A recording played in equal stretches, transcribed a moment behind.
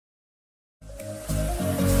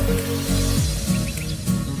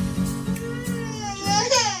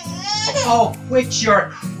Oh, quit your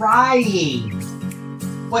crying.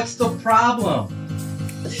 What's the problem?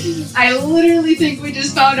 I literally think we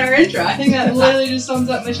just found our intro. I think that literally just sums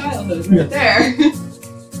up my childhood right there.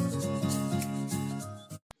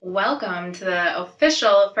 Welcome to the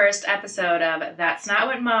official first episode of That's Not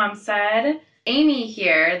What Mom Said. Amy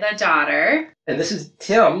here, the daughter. And this is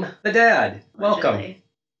Tim, the dad. Welcome. Allegedly.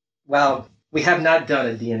 Well, we have not done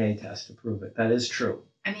a DNA test to prove it. That is true.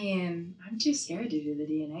 I mean, I'm too scared to do the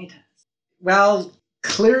DNA test. Well,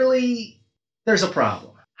 clearly there's a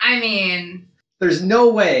problem. I mean... There's no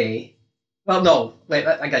way... Well, no. Wait,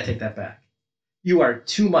 I gotta take that back. You are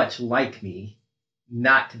too much like me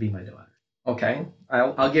not to be my daughter. Okay?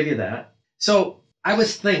 I'll give you that. So, I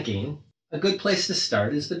was thinking a good place to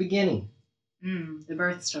start is the beginning. The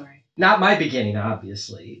birth story. Not my beginning,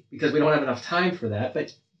 obviously, because we don't have enough time for that,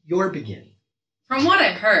 but your beginning. From what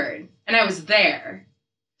I've heard, and I was there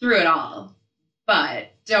through it all, but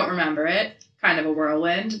don't remember it. Kind of a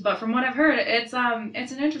whirlwind. But from what I've heard, it's an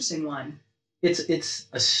interesting one. It's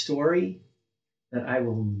a story that I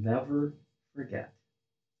will never forget.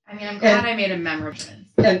 I mean, I'm glad I made a memorable.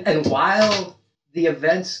 And while the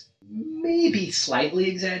events may be slightly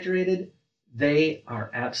exaggerated, they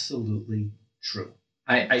are absolutely true.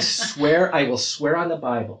 I swear, I will swear on the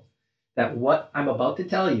Bible that what I'm about to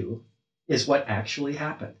tell you is what actually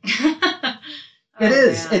happened. It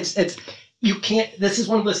is. Man. It's you can't. This is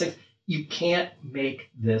one of those things. You can't make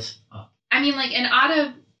this up. I mean, like, and out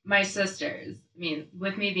of my sisters, I mean,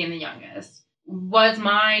 with me being the youngest, was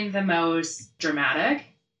mine the most dramatic?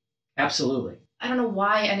 Absolutely. I don't know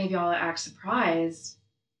why any of y'all act surprised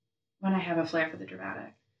when I have a flair for the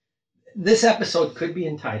dramatic. This episode could be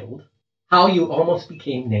entitled, How You Almost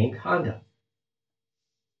Became Named Honda.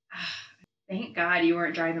 Thank God you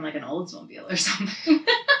weren't driving like an Oldsmobile or something.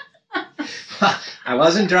 I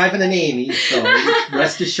wasn't driving an Amy, so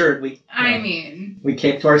rest assured we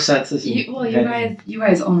came to our senses. You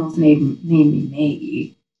guys almost named me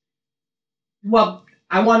Maggie. Well,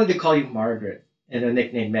 I wanted to call you Margaret and a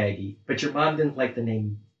nickname Maggie, but your mom didn't like the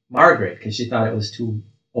name Margaret because she thought it was too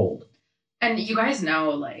old. And you guys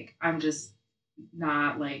know, like, I'm just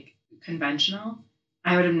not, like, conventional.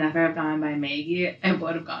 I would have never have gone by Maggie. I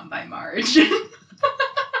would have gone by Marge.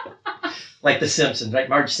 Like the Simpsons, right?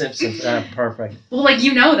 Marge Simpson. Perfect. Well, like,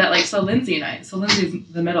 you know that, like, so Lindsay's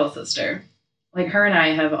the middle sister. Like, her and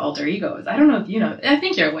I have alter egos. I don't know if you know. I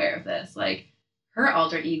think you're aware of this. Like, her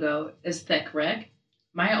alter ego is Thick Rick.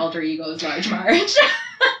 My alter ego is Large Marge. So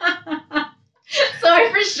I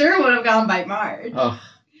for sure would have gone by Marge. Oh,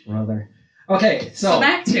 brother. Okay, so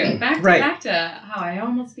back to how I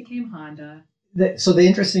almost became Honda. So the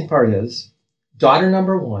interesting part is, daughter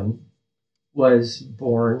number 1 was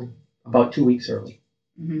born about 2 weeks early.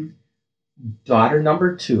 Mm-hmm. Daughter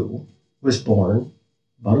number 2 was born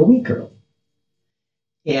about a week early.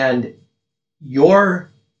 And your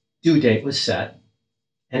due date was set,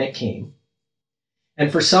 and it came.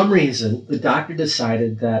 And for some reason, the doctor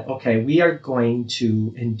decided that, okay, we are going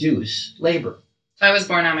to induce labor. So I was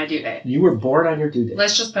born on my due date. You were born on your due date.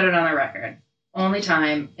 Let's just put it on the record. Only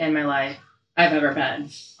time in my life I've ever been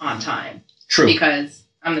on time. True. Because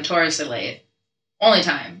I'm notoriously late. Only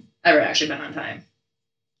time I've ever actually been on time.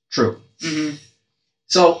 True. Mm-hmm.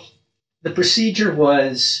 So the procedure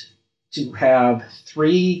was to have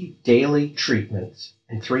 3 daily treatments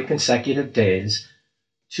in 3 consecutive days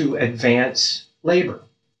to advance labor.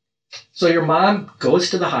 So your mom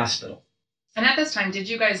goes to the hospital. And at this time, did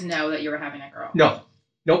you guys know that you were having a girl? No.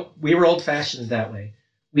 Nope. We were old-fashioned that way.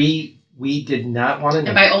 We did not want to know.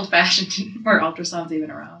 And by old-fashioned, were ultrasounds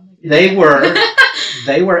even around? They were,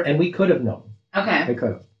 and we could have known. Okay. They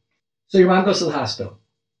could have. So your mom goes to the hospital.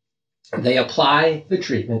 They apply the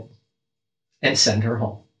treatment and send her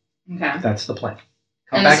home. Okay. That's the plan.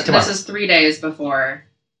 This is 3 days before.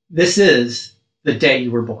 This is the day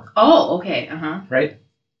you were born. Oh, okay. Uh-huh. Right?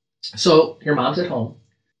 So your mom's at home,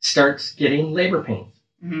 starts getting labor pains.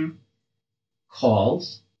 Mm-hmm.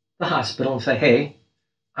 Calls the hospital and say, hey,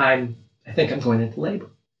 I think I'm going into labor.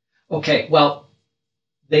 Okay, well,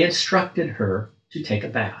 they instructed her to take a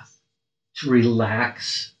bath, to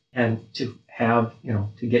relax, and to have,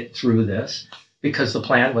 to get through this, because the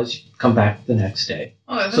plan was come back the next day.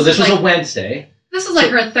 Oh, so this was a Wednesday. This is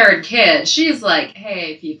like her 3rd kid. She's like,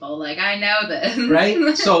 hey, people, like, I know this.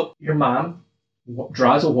 Right? So your mom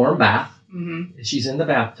draws a warm bath. Mm-hmm. She's in the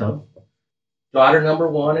bathtub. Daughter number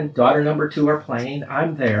 1 and daughter number 2 are playing.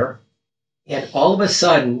 I'm there. And all of a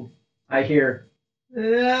sudden, I hear,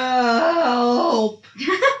 help.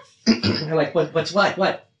 I'm like, what's what?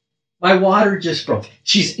 What? My water just broke.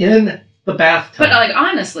 She's in the bathtub. But, like,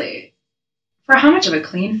 honestly, For how much of a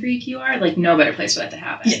clean freak you are, like no better place for that to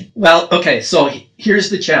happen. Yeah. Well, okay, so here's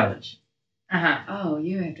the challenge. Oh,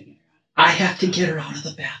 you have to get her out. I have to get her out of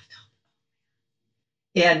the bathtub.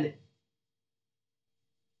 And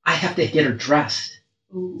I have to get her dressed.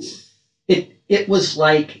 Ooh. It was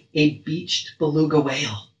like a beached beluga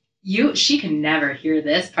whale. She can never hear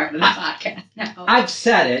this part of the podcast now. I've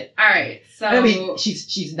said it. All right, so I mean,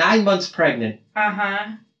 she's 9 months pregnant.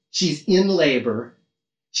 She's in labor.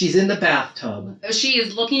 She's in the bathtub. She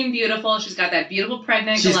is looking beautiful. She's got that beautiful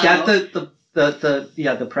pregnant She's glow.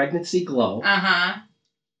 got the pregnancy glow.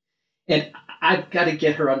 And I've got to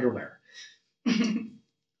get her underwear.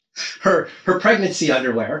 her pregnancy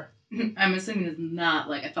underwear. I'm assuming it's not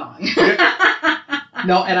like a thong.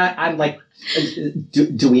 No, and I'm like,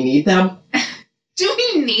 do we need them? Do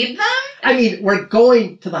we need them? I mean, we're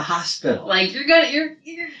going to the hospital. Like you're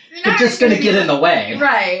They're just gonna get in the way.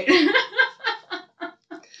 Right.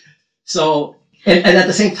 So, and at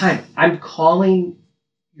the same time, I'm calling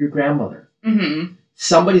your grandmother. Mm-hmm.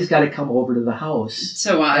 Somebody's got to come over to the house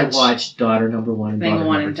to and watch daughter number 1 and thing daughter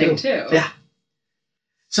 1 number and 2. thing 2. Yeah.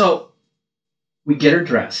 So we get her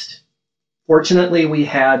dressed. Fortunately, we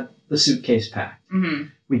had the suitcase packed. Mm-hmm.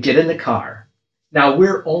 We get in the car. Now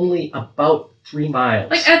we're only about 3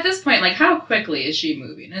 miles. Like at this point, like how quickly is she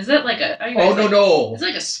moving? Is it like a? No. Is it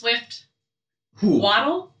like a swift Who?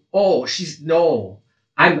 waddle? Oh, no.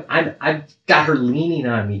 I've got her leaning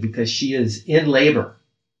on me because she is in labor.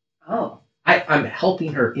 Oh. I'm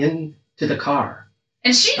helping her into the car.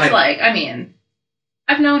 And she's I mean,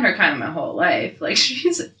 I've known her kind of my whole life. Like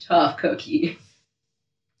she's a tough cookie.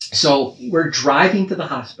 So we're driving to the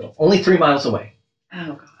hospital, only 3 miles away.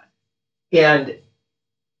 Oh God. And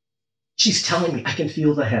she's telling me I can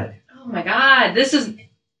feel the head. Oh my God, this is.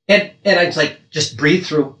 And I was like, just breathe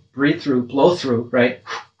through, blow through, right?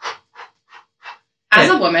 As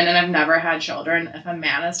a woman, and I've never had children, if a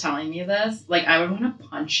man is telling me this, like I would want to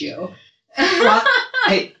punch you. Well,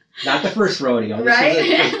 hey, not the first rodeo. Right?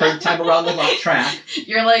 This is the third time around the track.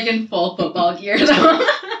 You're like in full football gear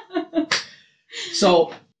though.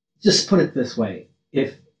 So just put it this way.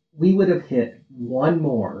 If we would have hit one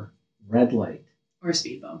more red light. Or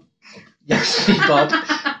speed bump. Yeah, speed bump.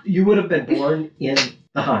 You would have been born in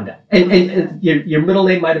the Honda. And your middle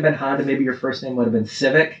name might have been Honda. Maybe your first name would have been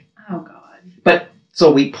Civic. Oh, God. But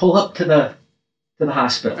so we pull up to the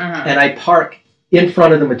hospital. Uh-huh. And I park in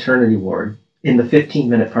front of the maternity ward in the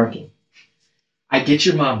 15-minute parking. I get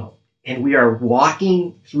your mom out. And we are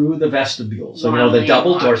walking through the vestibule. So, the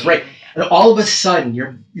double doors. Right. And all of a sudden,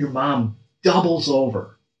 your mom doubles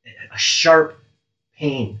over. A sharp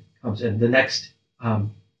pain comes in. The next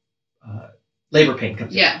labor pain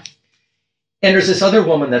comes in. Yeah. And there's this other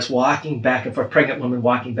woman that's walking back and forth, pregnant woman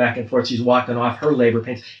walking back and forth. She's walking off her labor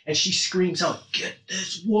pains. And she screams out, "Get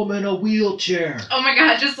this woman a wheelchair." Oh my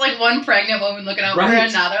God, just like one pregnant woman looking out for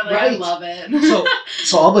another. Like, I love it.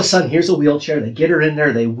 So all of a sudden, here's a wheelchair. They get her in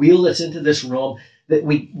there. They wheel us into this room. That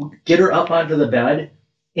we get her up onto the bed.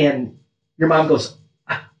 And your mom goes,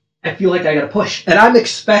 "I feel like I got to push." And I'm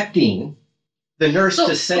expecting the nurse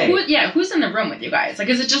to say... who's in the room with you guys? Like,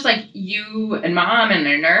 is it just like you and mom and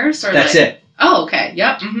a nurse? Or That's it. Oh, okay.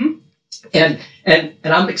 Yep. Mm-hmm. And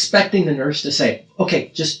I'm expecting the nurse to say,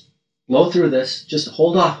 "Okay, just blow through this. Just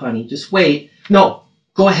hold off, honey. Just wait. No,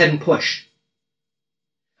 go ahead and push."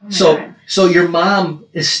 Oh so your mom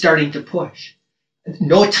is starting to push.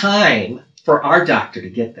 No time for our doctor to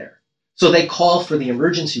get there. So they call for the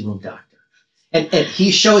emergency room doctor. And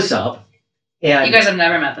he shows up. And you guys have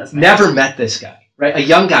never met this guy. Never met this guy, right? A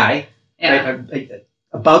young guy, yeah. Right?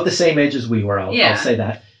 About the same age as we were, I'll say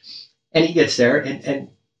that. And he gets there and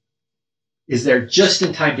is there just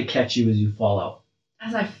in time to catch you as you fall out.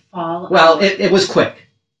 As I fall out? Well, it was quick.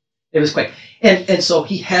 It was quick. And so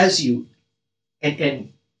he has you,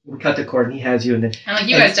 and we cut the cord, and he has you. And like,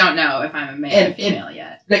 you guys don't know if I'm a male or female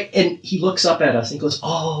yet. And he looks up at us and goes,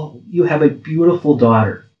 "Oh, you have a beautiful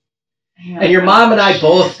daughter." Yeah, and your mom and I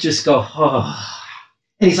both just go, "Oh."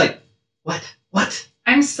 And he's like, What?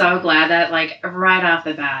 I'm so glad that, like, right off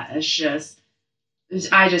the bat, I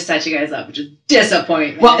just set you guys up, which is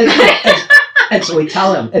disappointment. Well, and so we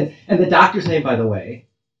tell him, and the doctor's name, by the way,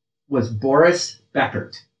 was Boris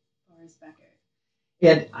Beckert. Boris Beckert.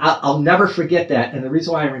 And I'll never forget that. And the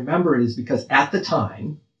reason why I remember it is because at the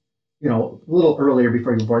time, a little earlier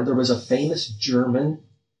before you were born, there was a famous German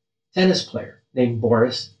tennis player named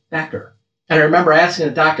Boris Becker. And I remember asking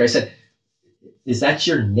the doctor, I said, "Is that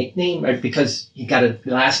your nickname?" Right? Because he got a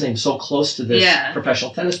last name so close to this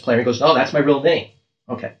professional tennis player. He goes, "No, that's my real name."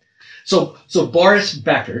 Okay. So Boris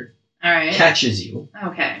Becker catches you.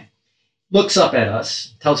 Okay. Looks up at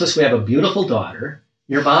us, tells us we have a beautiful daughter.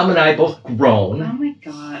 Your mom and I both grown. Oh my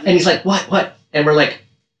God. And he's like, what? And we're like,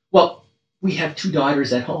 well, we have 2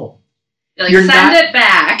 daughters at home. You're like, send it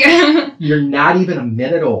back. You're not even a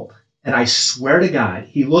minute old. And I swear to God,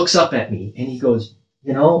 he looks up at me and he goes,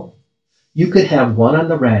 you could have one on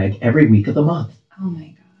the rag every week of the month. Oh my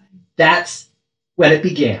God. That's when it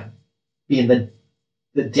began, being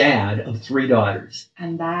the dad of 3 daughters.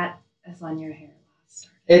 And that is when your hair loss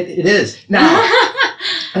started. It is. Now,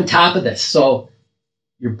 on top of this, so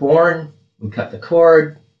you're born, we cut the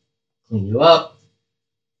cord, clean you up,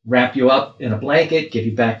 wrap you up in a blanket, give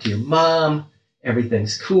you back to your mom,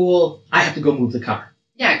 everything's cool. I have to go move the car.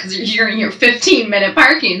 Yeah, because you're in your 15-minute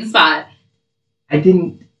parking spot. I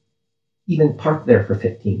didn't even park there for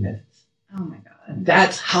 15 minutes. Oh my God.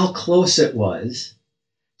 That's how close it was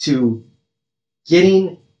to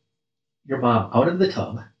getting your mom out of the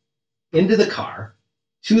tub, into the car,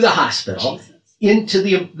 to the hospital, Jesus. into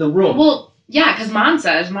the room. Well, yeah, because mom's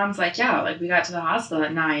like, yeah, like we got to the hospital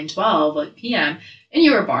at 9:12 p.m. and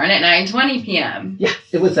you were born at 9:20 p.m. Yeah,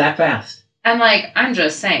 it was that fast. And like, I'm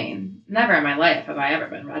just saying, never in my life have I ever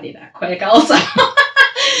been ready that quick. Also,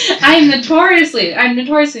 I'm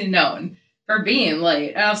notoriously known for being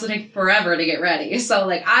late. I also take forever to get ready. So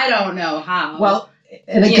like, I don't know how. Well,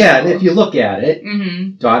 and again, if you look at it,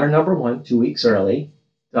 mm-hmm. daughter number 1, 2 weeks early.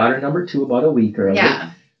 Daughter number 2, about a week early.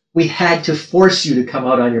 Yeah. We had to force you to come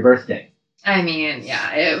out on your birthday. I mean,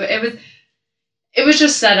 yeah, it was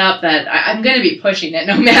just set up that I'm going to be pushing it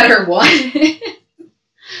no matter what.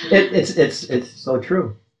 It's so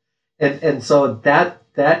true. And so that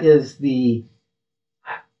is the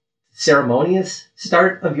ceremonious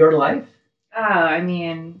start of your life? Oh, I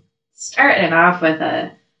mean, starting off with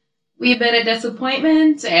a wee bit of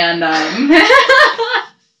disappointment and and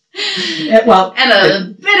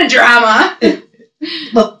a bit of drama.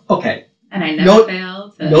 Well, okay. And I never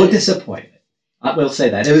failed. No disappointment. I will say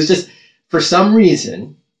that. It was just, for some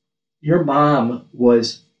reason, your mom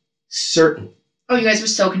was certain. Oh, you guys were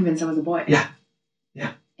so convinced I was a boy. Yeah.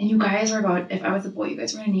 Yeah. And you guys were about, if I was a boy, you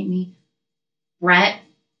guys were going to name me Brett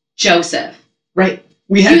Joseph. Right.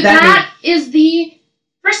 We had that is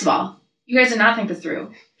first of all, you guys did not think this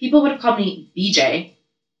through. People would have called me BJ.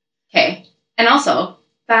 Okay. And also,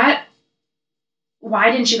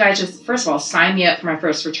 why didn't you guys just, first of all, sign me up for my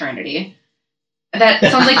first fraternity? That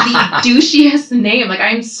sounds like the douchiest name. Like,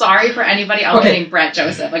 I'm sorry for anybody out there named Brett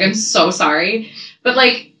Joseph. Like, I'm so sorry. But,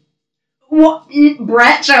 like, what?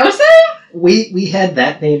 Brett Joseph? We had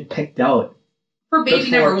that name picked out. For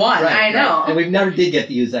baby number 1. Right, I know. Right. And we never did get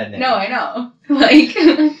to use that name. No, I know. Like,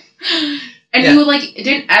 and you, like,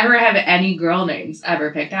 didn't ever have any girl names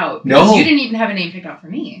ever picked out. No. You didn't even have a name picked out for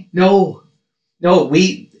me. No,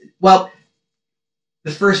 well,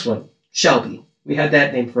 the first one, Shelby, we had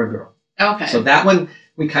that name for a girl. Okay. So that one,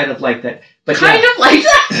 we kind of liked that. But like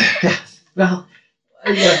that? Well,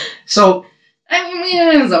 yeah. So. I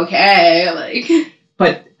mean, it was okay. Like.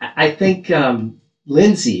 But I think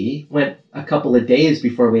Lindsay went a couple of days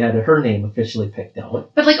before we had her name officially picked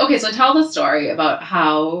out. But, like, okay, so tell the story about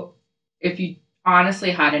how, if you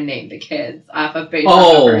honestly had to name the kids off of based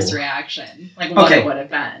on the first reaction, like, what it would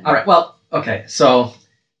have been. All right, well, okay, so...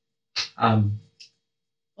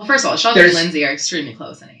 well, first of all, Shelby and Lindsay are extremely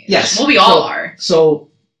close in age. Yes. Well, we all are. So,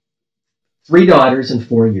 3 daughters in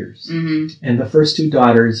 4 years. Mm-hmm. And the first 2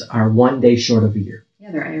 daughters are 1 day short of a year.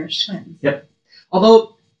 Yeah, they're Irish twins. Yep.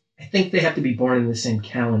 Although, I think they have to be born in the same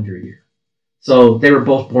calendar year. So, they were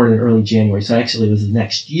both born in early January, so actually it was the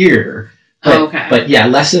next year. But, okay. But yeah,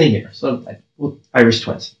 less than a year. So, Irish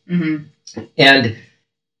twins. Mm-hmm. And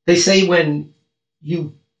they say when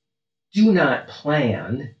you do not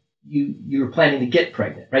plan... You're planning to get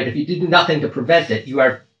pregnant, right? If you do nothing to prevent it, you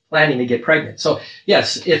are planning to get pregnant. So,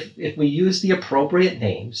 yes, if we use the appropriate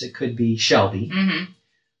names, it could be Shelby.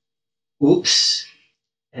 Mm-hmm. Oops.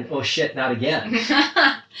 And oh shit, not again.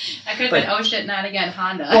 I could have been oh shit, not again,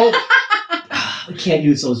 Honda. Oh, we can't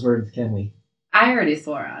use those words, can we? I already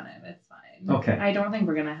swore on it. It's fine. Okay. I don't think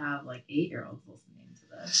we're going to have, like, 8-year-olds listening to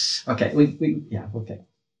this. Okay. Yeah, okay.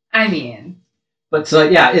 I mean. But so,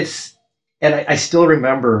 yeah, it's... And I still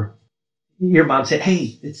remember your mom said,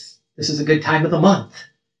 hey, this is a good time of the month.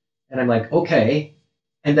 And I'm like, okay.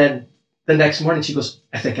 And then the next morning she goes,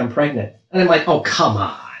 I think I'm pregnant. And I'm like, oh, come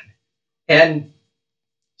on. And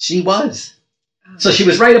she was. So she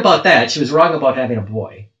was right about that. She was wrong about having a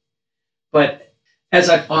boy. But as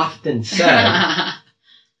I've often said,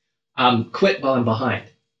 quit while I'm behind.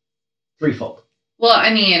 Threefold. Well,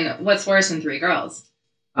 I mean, what's worse than 3 girls?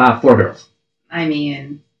 4 girls. I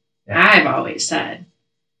mean... Yeah. I've always said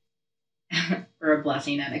we're a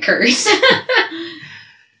blessing and a curse.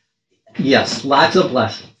 Yes, lots of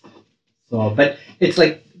blessings. So, but it's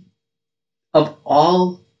like, of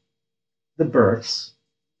all the births,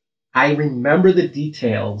 I remember the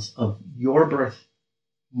details of your birth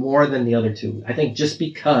more than the other two. I think just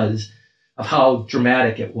because of how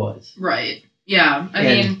dramatic it was. Right. Yeah. I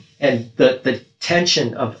mean, and the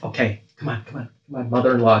tension of, okay, come on,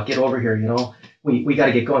 mother-in-law, get over here, we got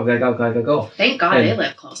to get going, we got to go. Thank God they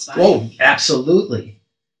live close by. Oh, absolutely.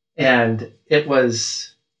 And it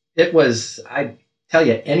was, I tell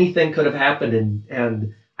you, anything could have happened,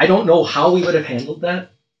 and I don't know how we would have handled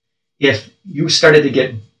that if you started to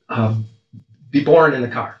get be born in the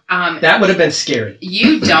car. That would have been scary.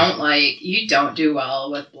 You don't do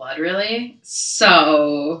well with blood, really.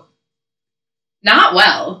 So, not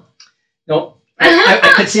well. Nope.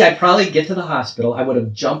 I could see I'd probably get to the hospital. I would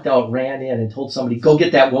have jumped out, ran in, and told somebody, go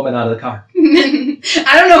get that woman out of the car.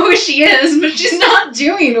 I don't know who she is, but she's not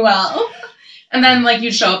doing well. And then, like,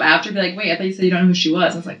 you'd show up after and be like, wait, I thought you said you don't know who she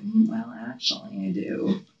was. I was like, well, actually, I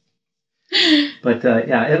do. But,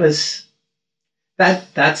 yeah, it was...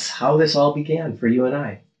 That's how this all began for you and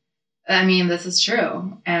I. I mean, this is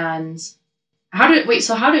true. And how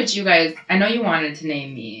did you guys... I know you wanted to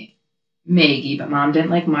name me Maggie, but Mom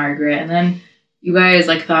didn't like Margaret. And then you guys,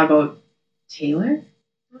 like, thought about Taylor?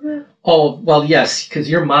 Oh, well, yes, because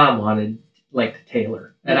your mom liked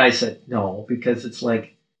Taylor. And I said no, because it's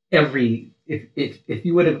like if we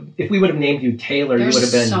would have named you Taylor, you would have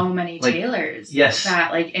been... There's so many like, Taylors. Yes.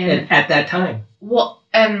 That, like, and at that time. Well,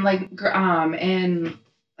 and like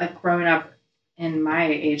growing up in my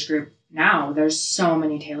age group now, there's so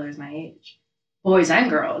many Taylors my age, boys and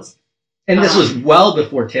girls. And this was well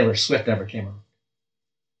before Taylor Swift ever came out.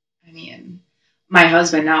 I mean, my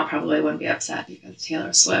husband now probably wouldn't be upset because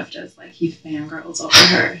Taylor Swift is like, he fangirls over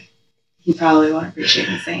her. He probably won't appreciate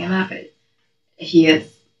me saying that, but he had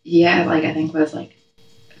like, I think was like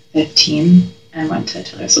 15 and went to a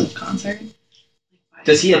Taylor Swift concert.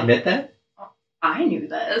 Does he admit that? I knew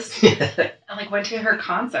this. And like went to her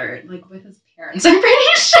concert like with his parents, I'm pretty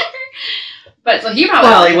sure. But so he probably...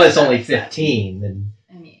 Well, he was only 15. And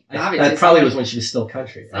I mean, that probably was when she was still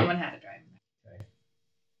country, right? Someone had to drive him. Right.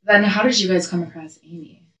 Then how did you guys come across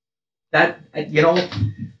Amy? There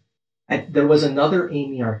was another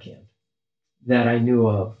Amy Arcand that I knew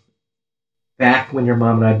of back when your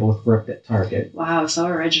mom and I both worked at Target. Wow, so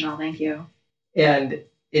original. Thank you. And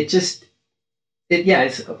it's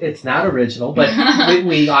not original, but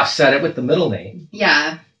we offset it with the middle name.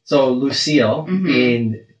 Yeah. So Lucille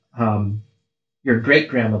being your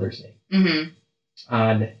great-grandmother's name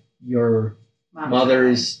on your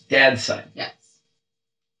mother's dad's side. Yes.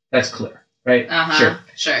 That's clear, right?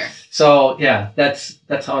 Sure. So, yeah, that's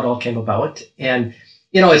how it all came about. And,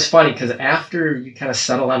 it's funny because after you kind of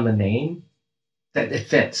settle on the name, that it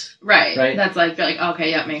fits. Right. Right. That's like, you're like,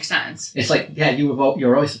 okay, yeah, it makes sense. It's like, yeah,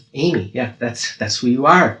 you're always Amy. Yeah, that's who you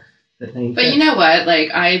are. That name but fits. you know what?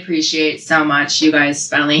 Like, I appreciate so much you guys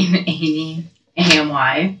spelling Amy,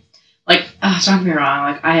 A-M-Y. Like, don't get me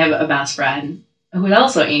wrong. Like, I have a best friend who's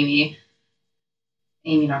also Amy.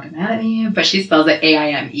 Amy don't get mad at me, but she spells it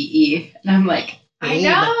A-I-M-E-E. And I'm like, I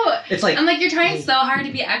know. It's like, I'm like, you're trying so hard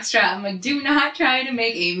to be extra. I'm like, do not try to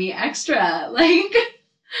make Amy extra. Like...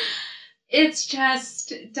 It's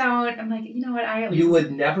just don't. I'm like, you know what? You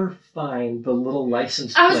would never find the little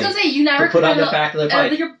license plate. I was gonna say you never to put on the back of the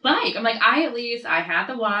bike. Your bike. I'm like, I had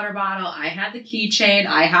the water bottle, I had the keychain,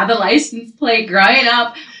 I had the license plate growing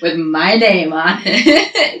up with my name on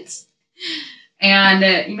it. And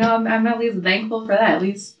I'm at least thankful for that. At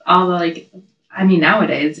least all the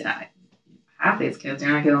nowadays, half these kids are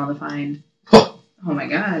not going to find. Oh my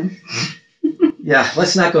God. Yeah,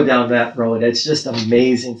 let's not go down that road. It's just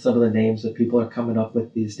amazing some of the names that people are coming up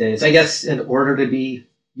with these days. I guess in order to be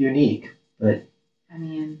unique, but I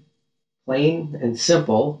mean, plain and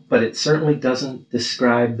simple, but it certainly doesn't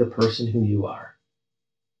describe the person who you are.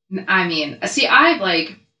 I mean, see, I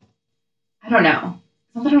don't know.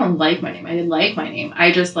 It's not that I don't like my name. I like my name.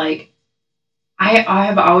 I just like, I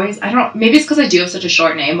have always, I don't, maybe it's because I do have such a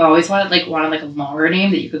short name, but I always wanted a longer name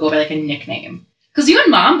that you could go by like a nickname. Because you and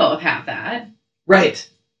Mom both have that. Right.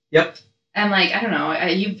 Yep. And I don't know,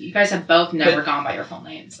 you guys have both never gone by your full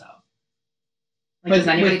name, so. Does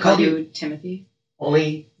anybody call you Timothy?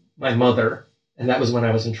 Only my mother, and that was when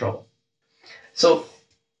I was in trouble. So,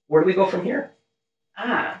 where do we go from here?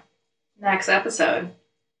 Next episode.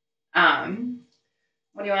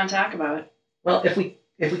 What do you want to talk about? Well, if we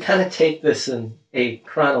kind of take this in a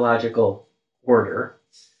chronological order,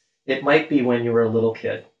 it might be when you were a little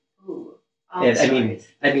kid. Ooh, and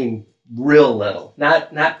I mean, real little,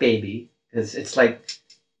 not baby, because it's like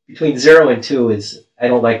between 0 and 2 is, I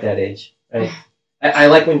don't like that age, right? I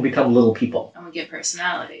like when we become little people. And we get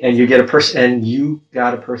personality. And you get you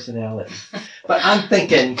got a personality. But I'm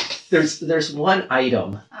thinking there's one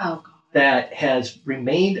item that has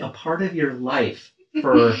remained a part of your life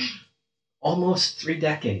for almost 3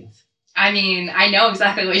 decades. I mean, I know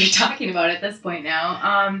exactly what you're talking about at this point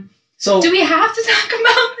now. So do we have to talk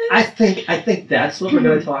about this? I think that's what we're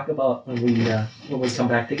going to talk about when we come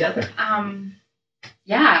back together.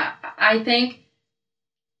 Yeah, I think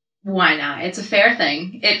why not? It's a fair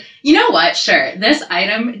thing. You know what? Sure, this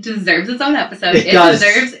item deserves its own episode. It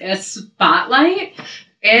deserves a spotlight.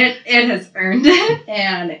 It has earned it,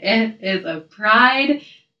 and it is a pride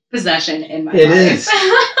possession in my life.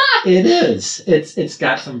 It is. It's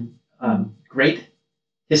got some great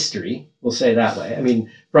history. We'll say that way. I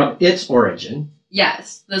mean, from its origin.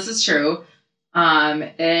 Yes, this is true.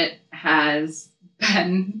 It has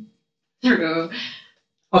been through.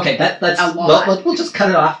 Okay, we'll just cut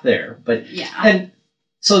it off there. But yeah, and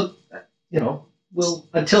so we'll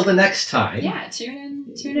until the next time. Yeah,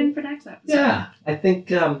 tune in for next episode. Yeah, I think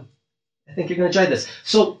you're gonna enjoy this.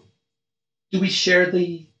 So, do we share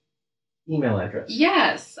the email address?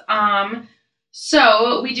 Yes.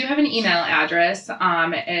 So we do have an email address.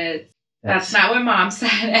 It's that's not what mom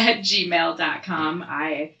said at gmail.com.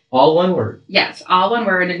 All one word. Yes, all one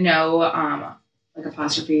word. No like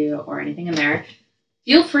apostrophe or anything in there.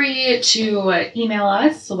 Feel free to email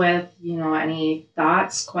us with, any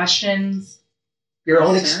thoughts, questions. Your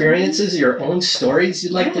own experiences, your own stories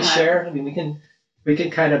you'd like to share. I mean, we can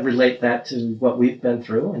kind of relate that to what we've been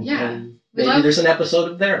through. And maybe there's an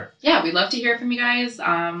episode of there. Yeah, we'd love to hear from you guys.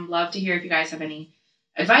 Love to hear if you guys have any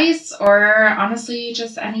advice or honestly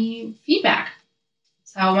just any feedback.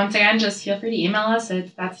 So once again, just feel free to email us.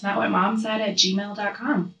 That's not what mom said at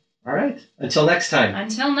gmail.com. All right. Until next time.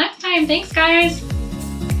 Until next time. Thanks, guys.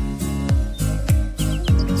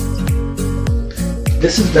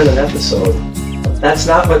 This has been an episode of That's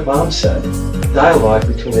Not What Mom Said, a dialogue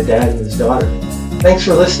between a dad and his daughter. Thanks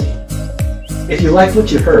for listening. If you liked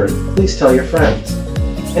what you heard, please tell your friends.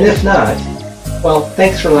 And if not, well,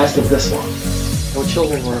 thanks for lasting this long. No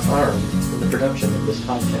children were harmed in the production of this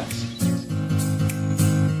podcast.